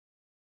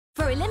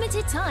For a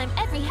limited time,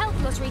 every Health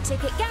Lottery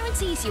ticket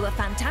guarantees you a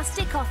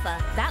fantastic offer.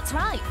 That's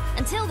right.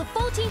 Until the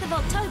 14th of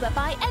October,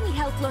 buy any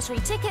Health Lottery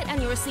ticket and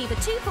you'll receive a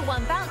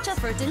 2-for-1 voucher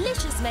for a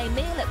delicious main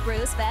meal at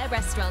Brewers Fayre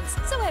restaurants.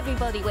 So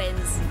everybody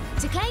wins.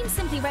 To claim,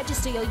 simply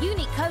register your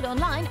unique code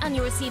online and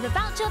you'll receive a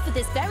voucher for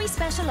this very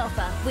special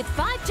offer. With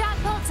 5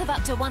 jackpots of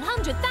up to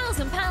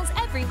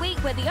 £100,000 every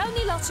week, we're the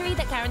only lottery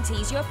that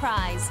guarantees your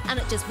prize. And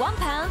at just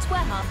 £1, we're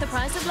half the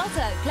price of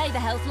Lotto. Play the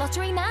Health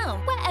Lottery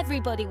now, where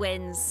everybody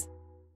wins.